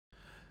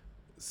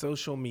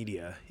Social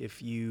media.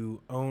 If you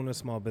own a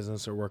small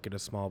business or work at a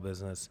small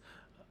business,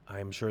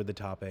 I'm sure the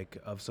topic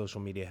of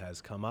social media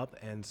has come up,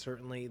 and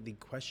certainly the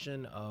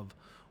question of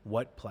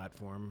what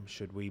platform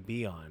should we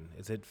be on?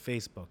 Is it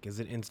Facebook? Is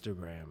it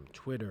Instagram,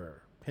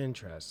 Twitter,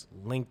 Pinterest,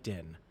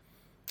 LinkedIn?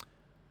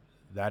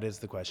 That is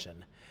the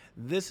question.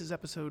 This is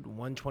episode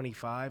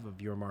 125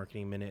 of Your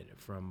Marketing Minute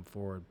from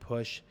Forward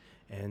Push.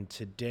 And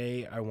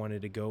today I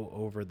wanted to go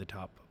over the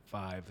top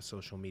 5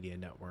 social media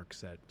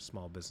networks that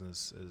small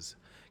businesses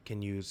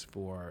can use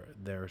for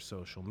their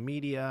social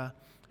media,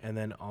 and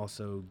then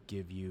also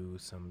give you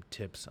some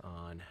tips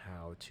on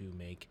how to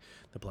make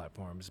the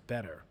platforms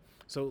better.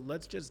 So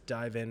let's just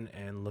dive in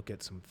and look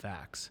at some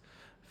facts.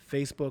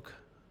 Facebook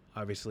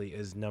obviously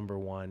is number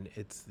one.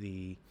 It's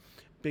the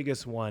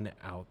biggest one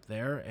out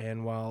there.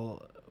 And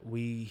while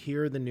we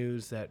hear the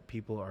news that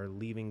people are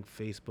leaving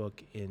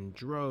Facebook in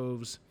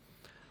droves,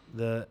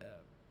 the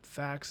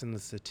facts and the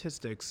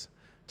statistics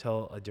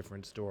tell a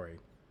different story.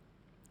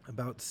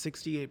 About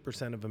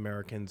 68% of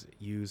Americans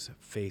use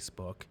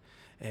Facebook,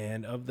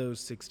 and of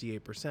those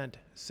 68%,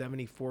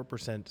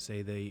 74%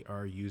 say they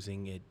are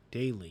using it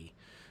daily.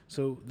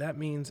 So that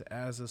means,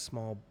 as a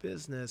small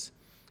business,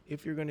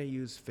 if you're going to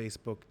use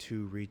Facebook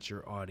to reach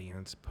your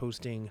audience,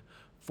 posting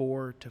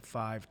 4 to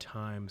 5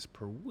 times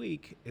per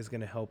week is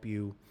going to help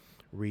you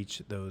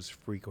reach those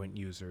frequent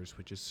users,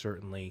 which is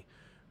certainly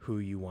who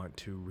you want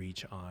to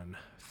reach on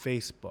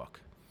Facebook.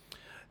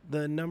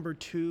 The number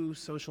 2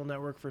 social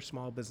network for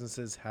small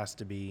businesses has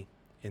to be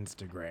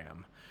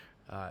Instagram.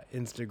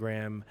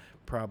 Instagram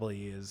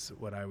probably is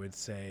what I would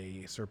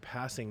say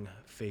surpassing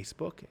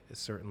Facebook,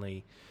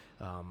 certainly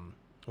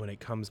when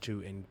it comes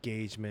to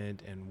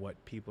engagement and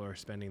what people are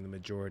spending the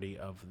majority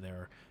of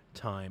their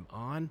time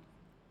on.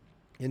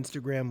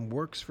 Instagram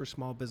works for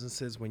small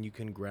businesses when you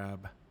can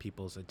grab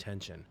people's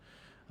attention.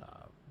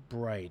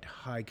 Bright,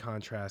 high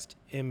contrast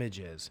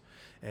images,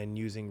 and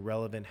using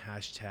relevant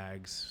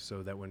hashtags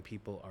so that when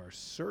people are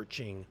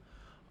searching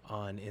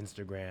on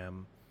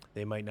Instagram,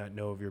 they might not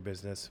know of your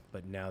business,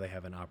 but now they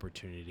have an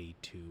opportunity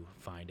to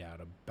find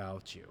out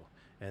about you.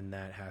 And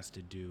that has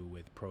to do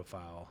with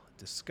profile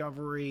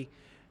discovery,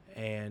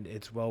 and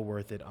it's well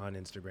worth it on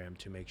Instagram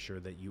to make sure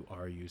that you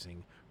are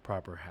using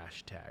proper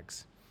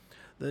hashtags.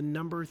 The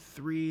number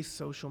 3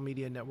 social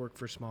media network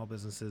for small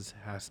businesses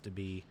has to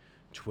be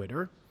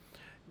Twitter.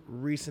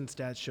 Recent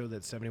stats show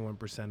that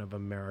 71% of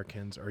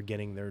Americans are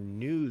getting their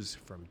news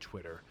from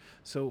Twitter.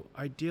 So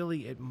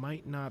ideally, it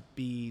might not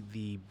be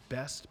the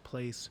best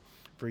place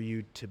for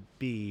you to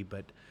be,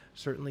 but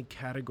certainly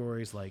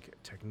categories like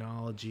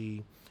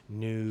technology,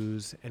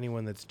 news,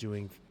 anyone that's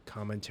doing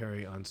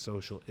commentary on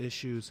social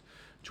issues,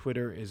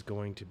 Twitter is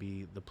going to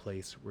be the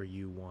place where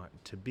you want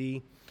to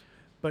be.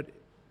 But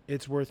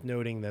it's worth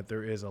noting that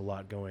there is a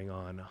lot going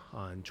on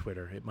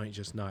Twitter. It might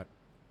just not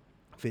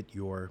fit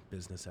your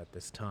business at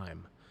this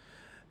time.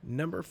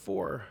 Number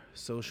 4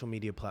 social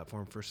media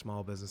platform for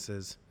small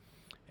businesses,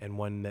 and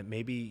one that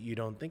maybe you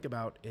don't think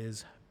about,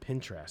 is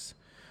Pinterest.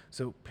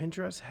 So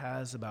Pinterest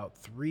has about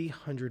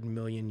 300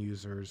 million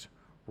users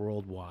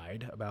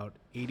worldwide. About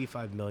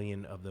 85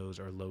 million of those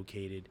are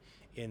located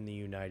in the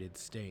United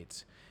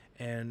States.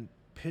 And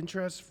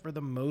Pinterest, for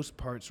the most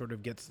part, sort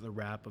of gets the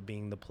rap of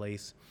being the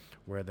place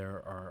where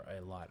there are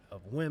a lot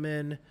of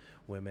women.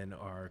 Women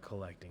are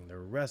collecting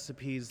their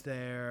recipes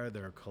there.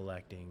 They're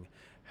collecting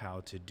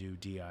how to do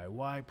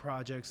DIY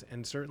projects.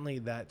 And certainly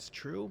that's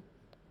true,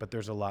 but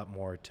there's a lot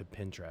more to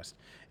Pinterest.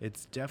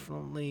 It's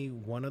definitely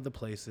one of the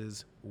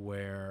places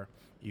where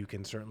you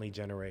can certainly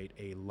generate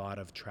a lot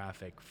of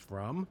traffic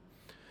from.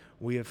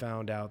 We have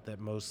found out that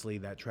mostly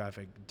that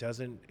traffic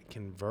doesn't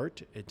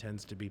convert. It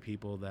tends to be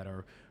people that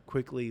are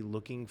quickly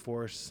looking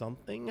for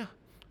something,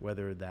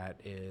 whether that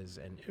is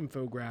an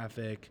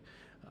infographic,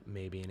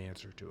 maybe an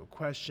answer to a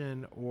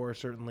question, or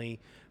certainly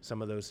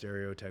some of those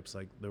stereotypes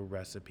like the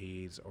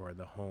recipes or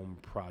the home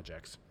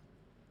projects.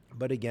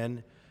 But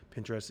again,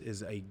 Pinterest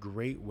is a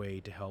great way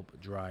to help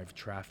drive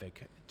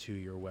traffic to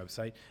your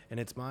website, and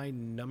it's my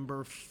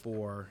number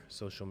 4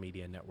 social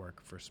media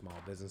network for small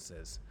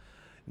businesses.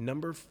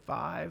 Number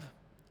 5,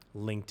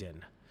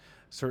 LinkedIn.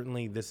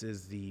 Certainly this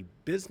is the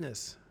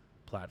business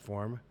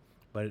platform,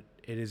 but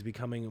it is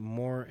becoming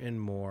more and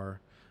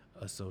more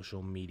a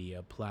social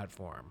media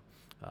platform.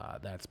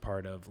 That's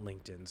part of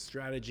LinkedIn's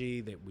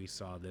strategy that we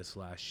saw this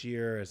last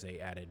year as they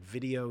added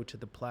video to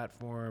the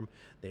platform.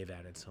 They've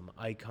added some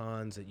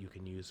icons that you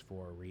can use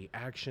for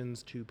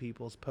reactions to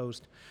people's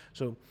posts.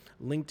 So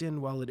LinkedIn,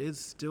 while it is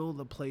still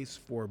the place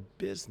for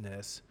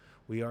business,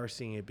 we are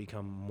seeing it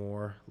become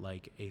more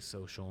like a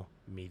social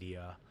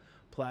media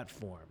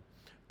platform.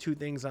 2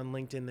 things on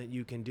LinkedIn that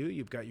you can do.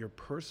 You've got your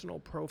personal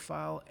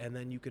profile, and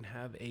then you can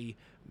have a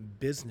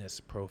business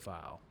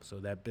profile. So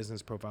that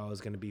business profile is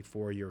going to be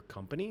for your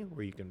company,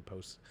 where you can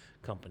post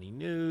company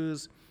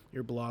news,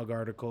 your blog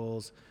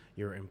articles,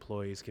 your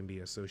employees can be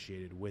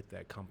associated with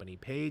that company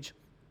page.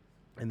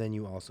 And then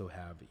you also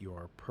have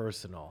your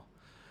personal.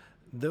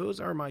 Those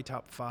are my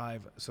top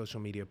 5 social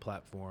media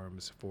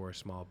platforms for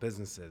small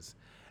businesses.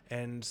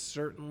 And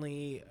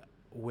certainly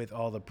with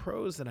all the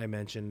pros that I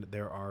mentioned,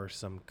 there are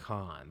some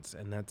cons,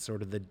 and that's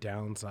sort of the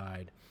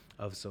downside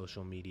of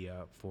social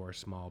media for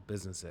small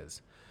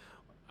businesses.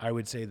 I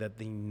would say that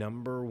the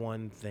number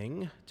one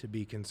thing to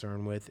be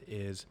concerned with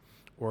is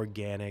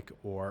organic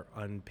or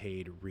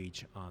unpaid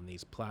reach on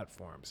these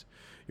platforms.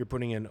 You're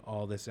putting in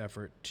all this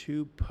effort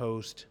to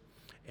post,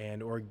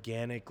 and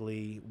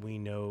organically, we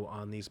know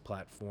on these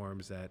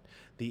platforms that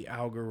the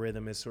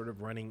algorithm is sort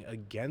of running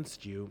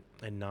against you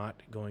and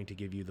not going to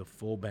give you the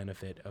full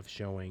benefit of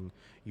showing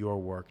your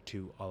work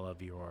to all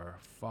of your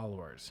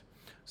followers.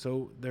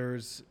 So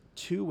there's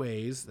two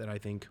ways that I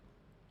think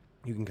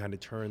you can kind of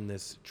turn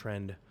this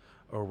trend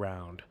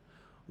around.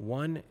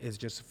 One is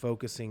just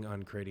focusing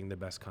on creating the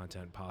best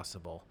content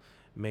possible.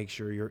 Make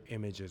sure your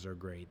images are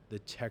great. The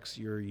text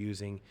you're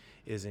using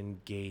is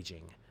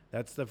engaging.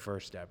 That's the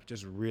first step.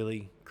 Just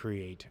really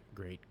create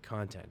great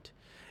content.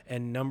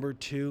 And number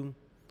two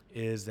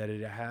is that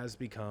it has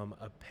become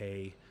a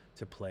pay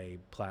to play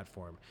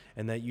platform,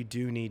 and that you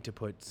do need to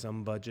put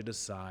some budget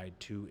aside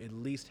to at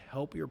least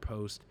help your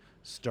post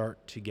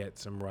start to get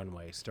some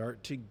runway,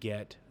 start to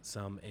get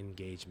some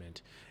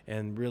engagement.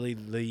 And really,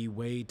 the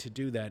way to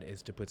do that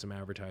is to put some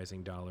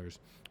advertising dollars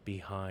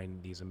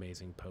behind these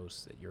amazing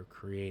posts that you're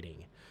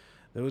creating.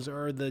 Those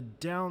are the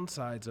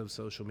downsides of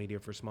social media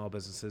for small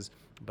businesses,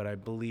 but I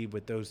believe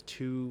with those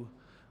two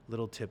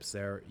little tips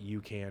there, you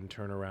can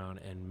turn around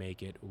and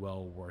make it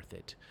well worth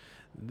it.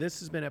 This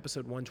has been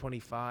episode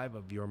 125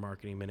 of Your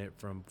Marketing Minute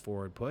from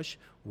Forward Push.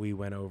 We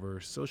went over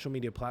social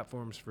media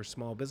platforms for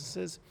small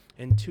businesses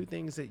and two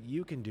things that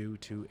you can do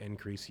to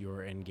increase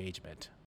your engagement.